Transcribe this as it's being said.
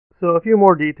So a few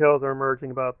more details are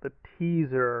emerging about the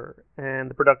teaser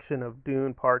and the production of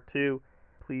Dune Part 2.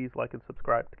 Please like and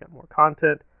subscribe to get more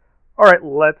content. Alright,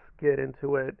 let's get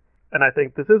into it. And I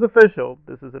think this is official.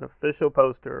 This is an official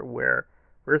poster where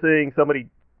we're seeing somebody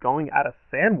going at a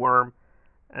sandworm,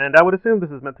 and I would assume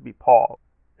this is meant to be Paul,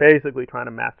 basically trying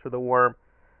to master the worm.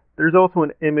 There's also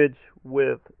an image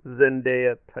with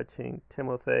Zendaya touching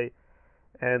Timothée,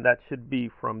 and that should be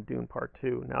from Dune Part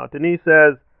 2. Now, Denis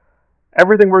says,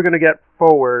 everything we're going to get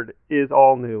forward is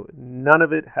all new. None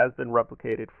of it has been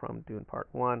replicated from Dune Part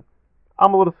 1.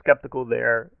 I'm a little skeptical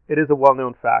there. It is a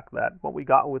well-known fact that what we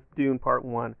got with Dune Part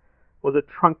 1 was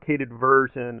a truncated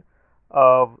version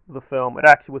of the film. It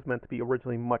actually was meant to be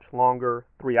originally much longer,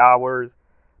 3 hours,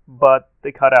 but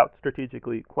they cut out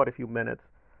strategically quite a few minutes.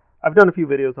 I've done a few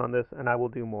videos on this, and I will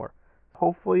do more.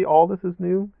 Hopefully all this is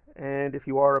new, and if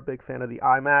you are a big fan of the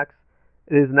IMAX,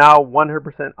 it is now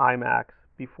 100% IMAX.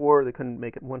 Before, they couldn't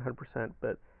make it 100%,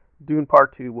 but Dune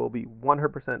Part 2 will be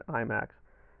 100% IMAX.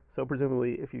 So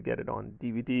presumably, if you get it on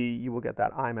DVD, you will get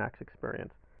that IMAX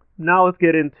experience. Now let's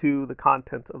get into the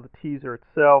content of the teaser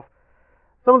itself.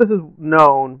 Some of this is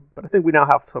known, but I think we now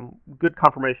have some good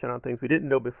confirmation on things we didn't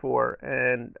know before,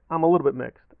 and I'm a little bit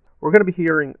mixed. We're going to be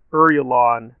hearing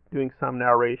IRULAN doing some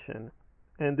narration,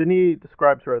 and Denis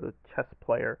describes her as a chess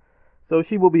player, so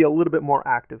she will be a little bit more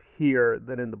active here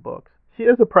than in the books. She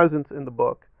is a presence in the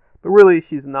book, but really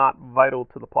she's not vital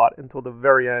to the plot until the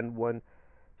very end when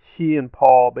she and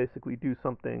Paul basically do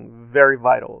something very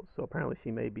vital. So apparently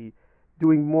she may be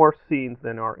doing more scenes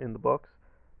than are in the books.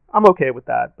 I'm okay with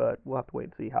that, but we'll have to wait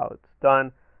and see how it's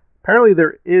done. Apparently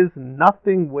there is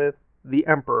nothing with the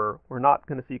Emperor. We're not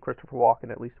going to see Christopher Walken,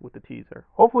 at least with the teaser.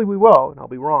 Hopefully we will, and I'll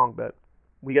be wrong, but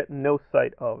we get no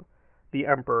sight of the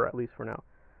Emperor, at least for now.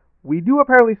 We do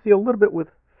apparently see a little bit with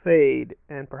Feyd,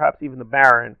 and perhaps even the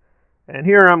Baron. And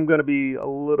here I'm going to be a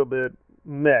little bit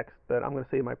mixed, but I'm going to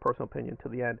say my personal opinion to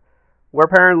the end, where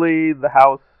apparently the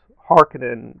House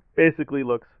Harkonnen basically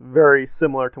looks very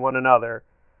similar to one another.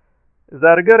 Is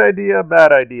that a good idea,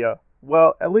 bad idea?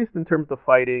 Well, at least in terms of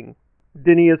fighting,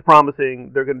 Denis is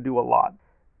promising they're going to do a lot.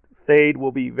 Feyd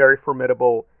will be very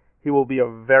formidable. He will be a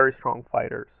very strong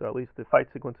fighter, so at least the fight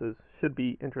sequences should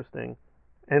be interesting.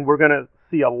 And we're going to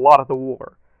see a lot of the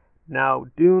war. Now,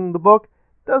 Dune, the book,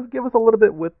 does give us a little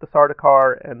bit with the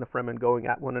Sardaukar and the Fremen going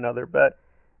at one another, but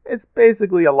it's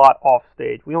basically a lot off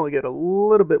stage. We only get a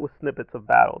little bit with snippets of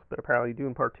battles, but apparently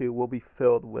Dune Part 2 will be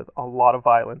filled with a lot of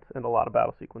violence and a lot of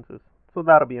battle sequences. So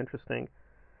that'll be interesting.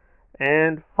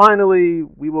 And finally,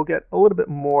 we will get a little bit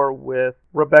more with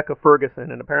Rebecca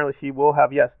Ferguson, and apparently she will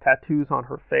have, yes, tattoos on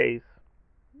her face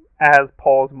as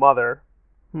Paul's mother.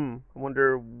 I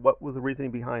wonder what was the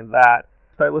reasoning behind that.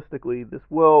 Stylistically, this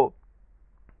will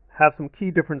have some key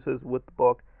differences with the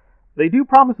book. They do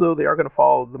promise, though, they are going to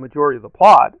follow the majority of the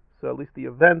plot, so at least the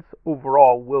events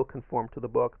overall will conform to the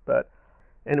book,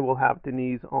 and it will have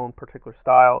Denis' own particular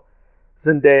style.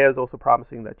 Zendaya is also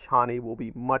promising that Chani will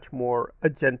be much more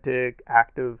agentic,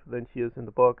 active than she is in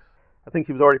the books. I think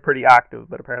she was already pretty active,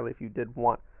 but apparently if you did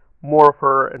want more of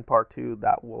her in Part 2,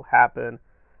 that will happen.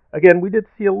 Again, we did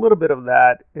see a little bit of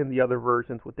that in the other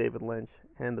versions with David Lynch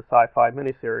and the sci-fi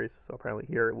miniseries, so apparently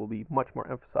here it will be much more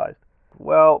emphasized.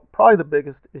 Well, probably the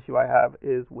biggest issue I have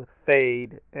is with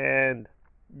Feyd and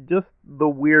just the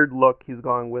weird look he's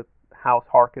going with House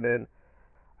Harkonnen.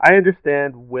 I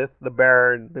understand with the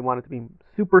Baron, they wanted to be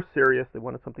super serious, they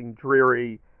wanted something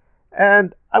dreary,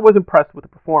 and I was impressed with the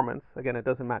performance. Again, it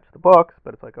doesn't match the books,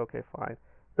 but it's like, okay, fine.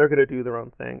 They're going to do their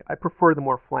own thing. I prefer the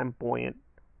more flamboyant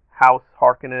House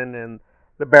Harkonnen and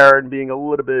the Baron being a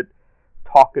little bit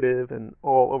talkative and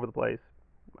all over the place.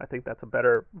 I think that's a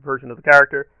better version of the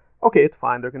character. Okay, it's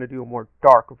fine. They're going to do a more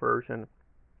dark version.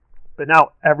 But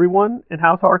now everyone in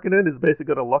House Harkonnen is basically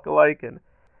going to look alike and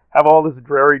have all this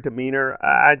dreary demeanor.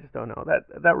 I just don't know.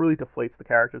 That really deflates the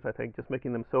characters, I think, just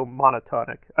making them so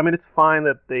monotonic. I mean, it's fine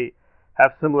that they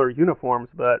have similar uniforms,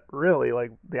 but really,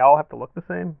 like, they all have to look the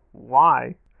same?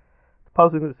 Why? It's a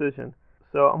puzzling decision.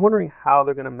 So I'm wondering how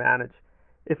they're going to manage.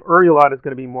 If IRULAN is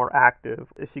going to be more active,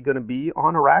 is she going to be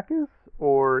on Arrakis?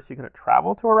 Or is she going to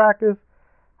travel to Arrakis?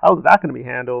 How is that going to be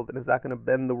handled? And is that going to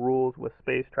bend the rules with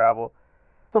space travel?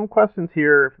 Some questions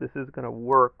here if this is going to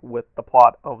work with the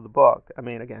plot of the book. I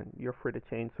mean, again, you're free to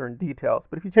change certain details,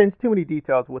 but if you change too many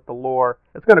details with the lore,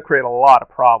 it's going to create a lot of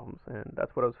problems, and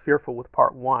that's what I was fearful with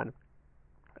Part 1.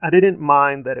 I didn't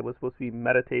mind that it was supposed to be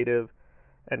meditative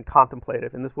and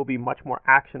contemplative, and this will be much more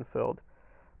action-filled.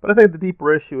 But I think the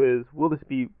deeper issue is, will this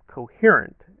be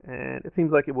coherent? And it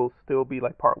seems like it will still be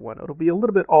like Part 1. It'll be a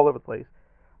little bit all over the place.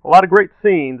 A lot of great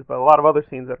scenes, but a lot of other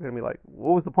scenes that are going to be like,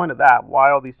 what was the point of that?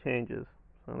 Why all these changes?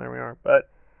 So there we are. But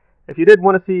if you did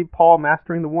want to see Paul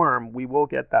mastering the worm, we will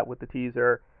get that with the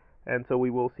teaser, and so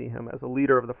we will see him as a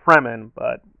leader of the Fremen.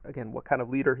 But again, what kind of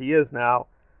leader he is now,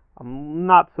 I'm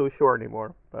not so sure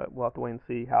anymore. But we'll have to wait and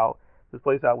see how this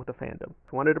plays out with the fandom.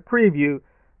 So I wanted a preview,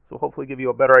 so hopefully give you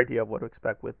a better idea of what to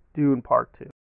expect with Dune Part 2.